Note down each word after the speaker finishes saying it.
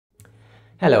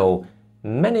Hello!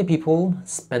 Many people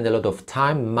spend a lot of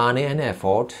time, money and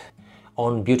effort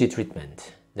on beauty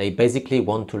treatment. They basically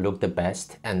want to look the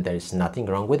best and there is nothing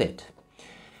wrong with it.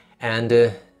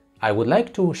 And I would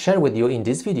like to share with you in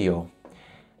this video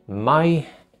my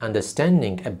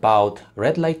understanding about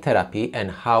red light therapy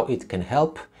and how it can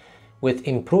help with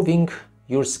improving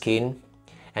your skin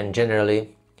and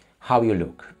generally how you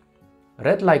look.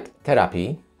 Red light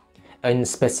therapy in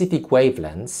specific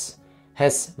wavelengths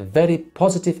has very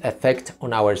positive effect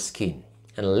on our skin,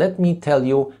 and let me tell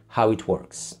you how it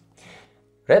works.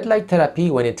 Red light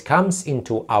therapy, when it comes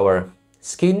into our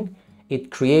skin, it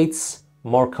creates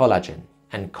more collagen,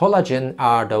 and collagen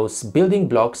are those building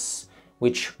blocks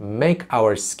which make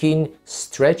our skin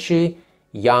stretchy,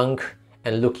 young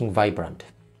and looking vibrant.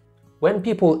 When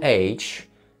people age,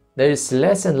 there is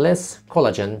less and less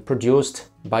collagen produced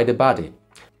by the body.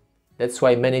 That's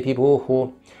why many people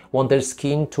who want their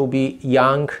skin to be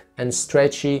young and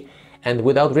stretchy and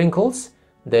without wrinkles,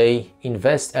 they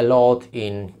invest a lot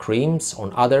in creams,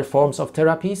 on other forms of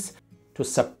therapies to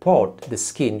support the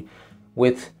skin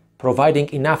with providing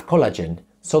enough collagen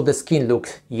so the skin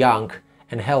looks young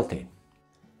and healthy.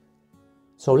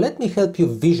 So let me help you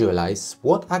visualize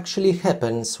what actually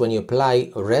happens when you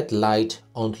apply red light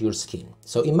onto your skin.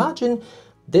 So imagine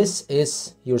this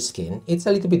is your skin. It's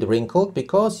a little bit wrinkled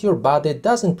because your body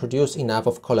doesn't produce enough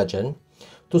of collagen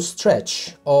to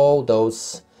stretch all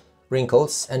those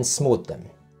wrinkles and smooth them.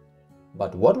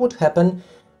 But what would happen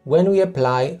when we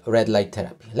apply red light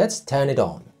therapy? Let's turn it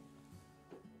on.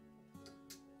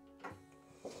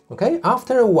 Okay,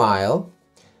 after a while,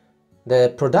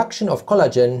 the production of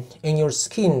collagen in your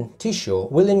skin tissue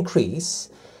will increase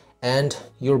and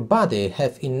your body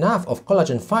have enough of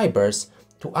collagen fibers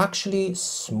to actually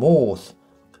smooth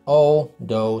all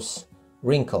those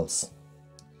wrinkles.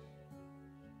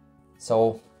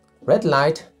 So red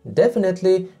light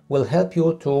definitely will help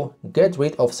you to get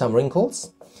rid of some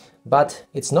wrinkles, but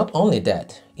it's not only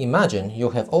that. Imagine you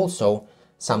have also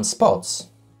some spots,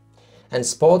 and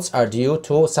spots are due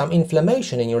to some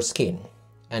inflammation in your skin.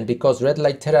 And because red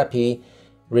light therapy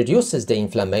reduces the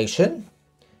inflammation,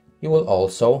 you will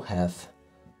also have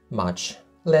much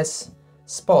less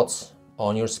spots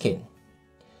on your skin.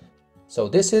 So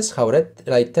this is how red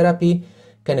light therapy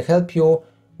can help you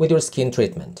with your skin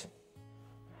treatment.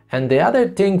 And the other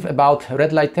thing about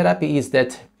red light therapy is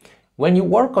that when you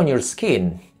work on your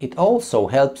skin, it also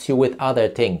helps you with other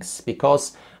things,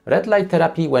 because red light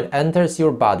therapy, when it enters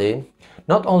your body,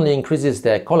 not only increases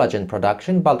the collagen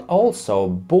production but also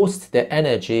boosts the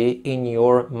energy in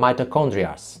your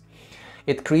mitochondria.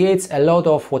 It creates a lot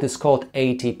of what is called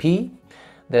ATP,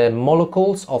 the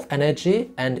molecules of energy,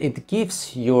 and it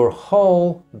gives your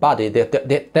whole body,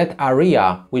 that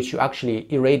area which you actually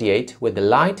irradiate with the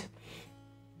light,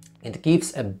 it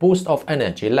gives a boost of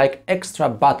energy, like extra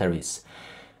batteries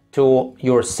to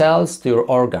your cells, to your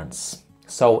organs.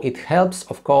 So it helps,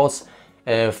 of course,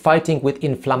 fighting with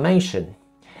inflammation.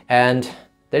 And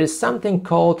there is something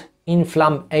called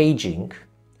inflammaging,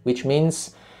 which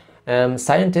means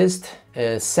scientists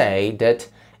say that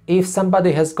if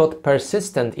somebody has got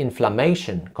persistent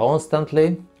inflammation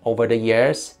constantly over the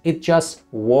years, it just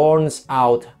wears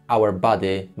out our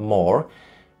body more,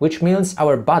 which means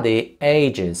our body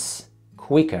ages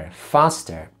quicker,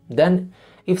 faster than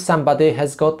if somebody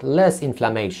has got less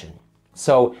inflammation.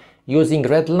 So using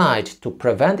red light to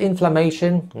prevent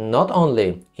inflammation not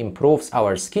only improves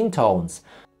our skin tones,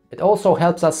 it also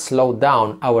helps us slow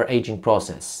down our aging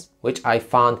process, which I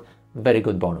found very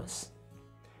good bonus.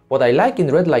 What I like in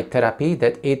red light therapy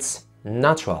that it's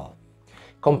natural,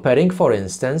 comparing for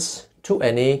instance to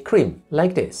any cream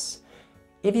like this.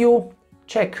 If you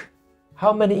check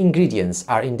how many ingredients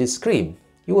are in this cream,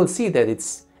 you will see that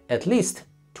it's at least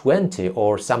 20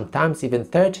 or sometimes even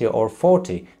 30 or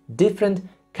 40 different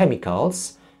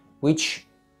chemicals which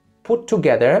put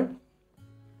together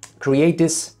create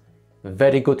this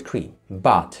very good cream.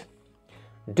 But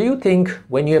do you think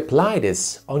when you apply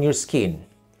this on your skin,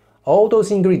 all those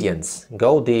ingredients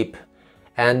go deep,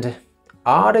 and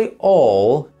are they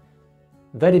all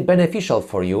very beneficial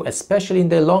for you, especially in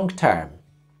the long term?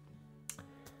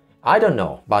 I don't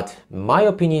know, but my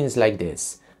opinion is like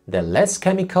this. The less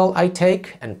chemical I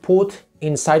take and put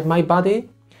inside my body,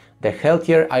 the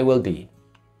healthier I will be.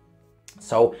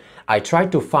 So I try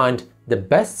to find the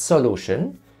best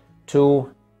solution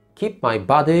to keep my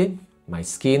body, my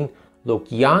skin, look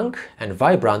young and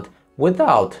vibrant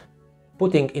without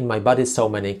putting in my body so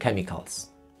many chemicals.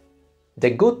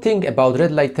 The good thing about red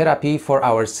light therapy for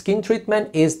our skin treatment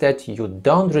is that you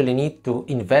don't really need to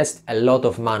invest a lot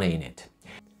of money in it.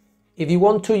 If you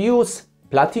want to use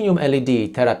Platinum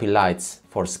LED therapy lights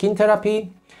for skin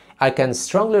therapy, I can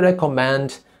strongly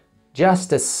recommend just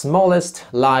the smallest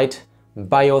light,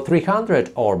 Bio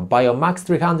 300 or BIOMAX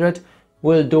 300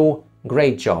 will do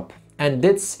great job. And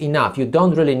that's enough, you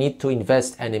don't really need to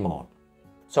invest anymore.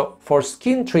 So for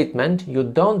skin treatment, you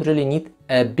don't really need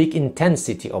a big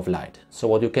intensity of light. So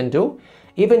what you can do,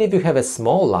 even if you have a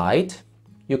small light,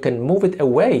 you can move it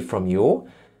away from you,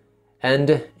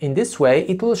 and in this way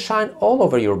it will shine all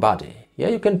over your body. Yeah,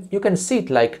 you can see it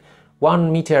like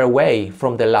 1 meter away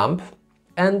from the lamp,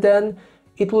 and then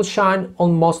it will shine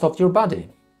on most of your body,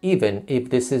 even if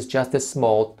this is just a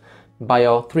small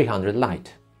Bio 300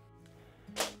 light.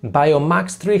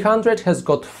 BIOMAX 300 has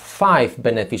got 5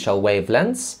 beneficial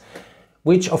wavelengths,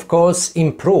 which of course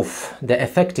improve the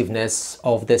effectiveness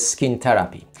of the skin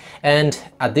therapy. And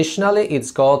additionally,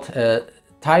 it's got a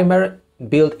timer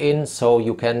built in, so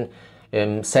you can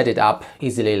set it up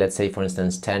easily, let's say for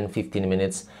instance 10-15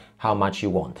 minutes, how much you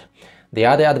want. The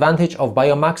other advantage of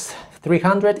BIOMAX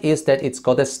 300 is that it's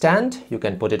got a stand. You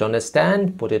can put it on a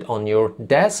stand, put it on your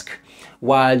desk,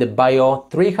 while the Bio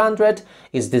 300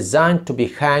 is designed to be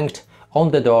hanged on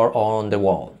the door or on the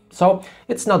wall. So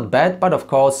it's not bad, but of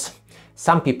course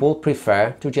some people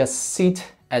prefer to just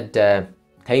sit at the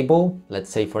table, let's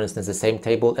say for instance the same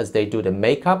table as they do the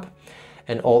makeup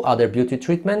and all other beauty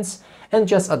treatments, and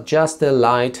just adjust the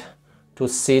light to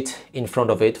sit in front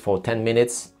of it for 10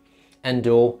 minutes and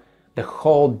do the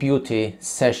whole beauty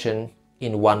session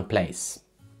in one place.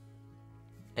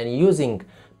 And using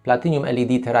Platinum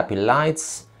LED therapy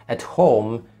lights at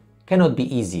home cannot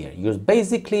be easier. You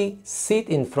basically sit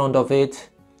in front of it,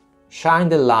 shine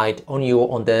the light on you,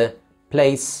 on the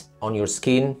place, on your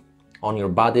skin, on your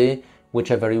body,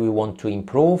 whichever you want to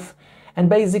improve, and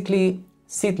basically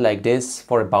sit like this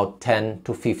for about 10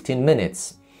 to 15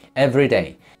 minutes every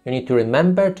day. You need to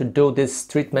remember to do this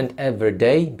treatment every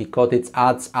day because it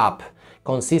adds up.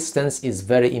 Consistency is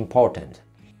very important.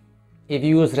 If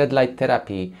you use red light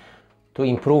therapy to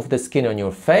improve the skin on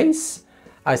your face,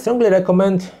 I strongly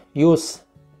recommend use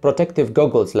protective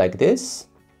goggles like this.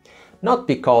 Not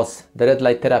because the red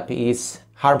light therapy is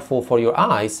harmful for your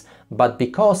eyes, but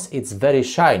because it's very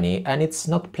shiny and it's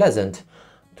not pleasant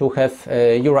to have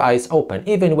your eyes open.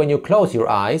 Even when you close your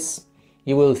eyes,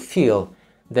 you will feel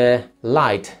the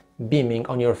light beaming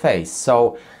on your face.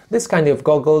 So this kind of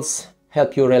goggles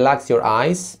help you relax your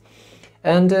eyes,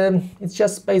 and it's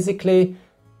just basically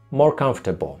more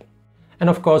comfortable. And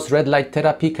of course red light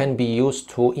therapy can be used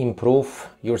to improve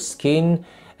your skin,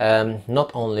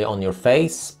 not only on your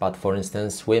face, but for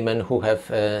instance women who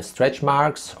have stretch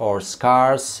marks or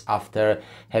scars after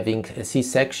having a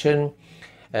C-section.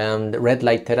 Red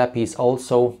light therapy is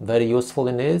also very useful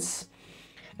in this.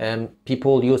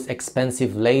 People use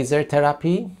expensive laser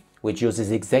therapy, which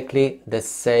uses exactly the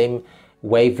same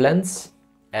wavelengths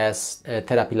as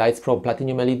therapy lights from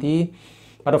Platinum LED,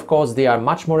 but of course they are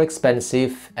much more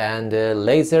expensive, and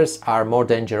lasers are more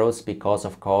dangerous because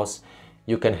of course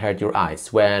you can hurt your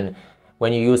eyes. When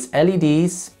you use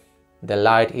LEDs, the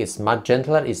light is much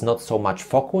gentler, is not so much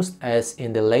focused as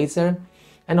in the laser,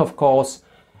 and of course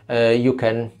you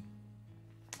can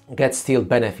get still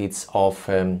benefits of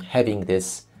having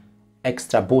this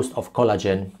extra boost of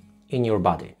collagen in your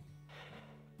body.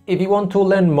 If you want to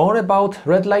learn more about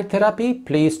red light therapy,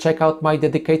 please check out my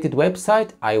dedicated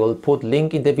website. I will put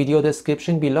link in the video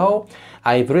description below.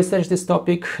 I've researched this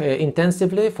topic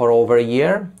intensively for over a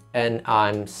year, and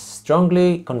I'm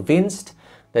strongly convinced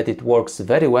that it works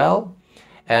very well,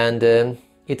 and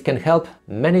it can help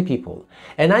many people.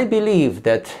 And I believe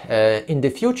that in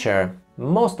the future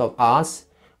most of us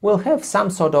will have some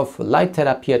sort of light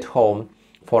therapy at home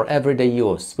for everyday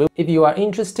use. If you are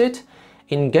interested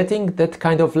in getting that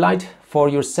kind of light for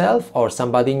yourself or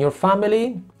somebody in your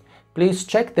family, please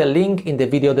check the link in the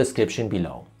video description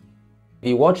below. If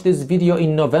you watch this video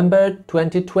in November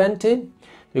 2020,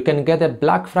 you can get a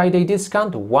Black Friday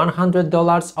discount,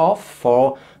 $100 off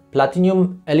for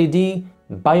Platinum LED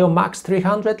BIOMAX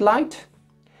 300 light.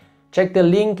 Check the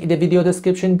link in the video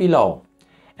description below.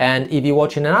 And if you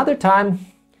watch in another time,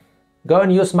 go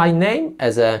and use my name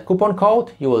as a coupon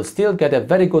code. You will still get a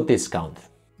very good discount.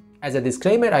 As a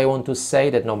disclaimer, I want to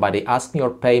say that nobody asked me or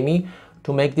pay me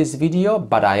to make this video,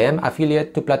 but I am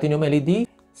affiliate to Platinum LED.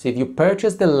 So if you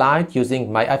purchase the light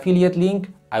using my affiliate link,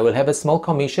 I will have a small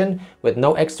commission with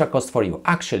no extra cost for you.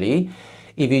 Actually,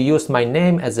 if you use my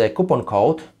name as a coupon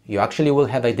code, you actually will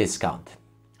have a discount.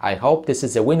 I hope this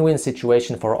is a win-win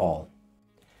situation for all.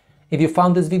 If you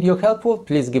found this video helpful,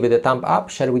 please give it a thumb up,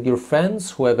 share with your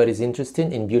friends, whoever is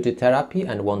interested in beauty therapy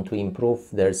and want to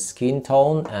improve their skin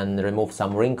tone and remove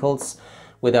some wrinkles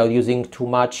without using too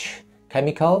much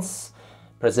chemicals.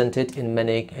 presented in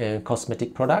many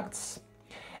cosmetic products.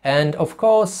 And of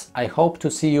course, I hope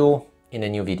to see you in a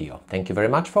new video. Thank you very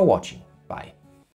much for watching. Bye.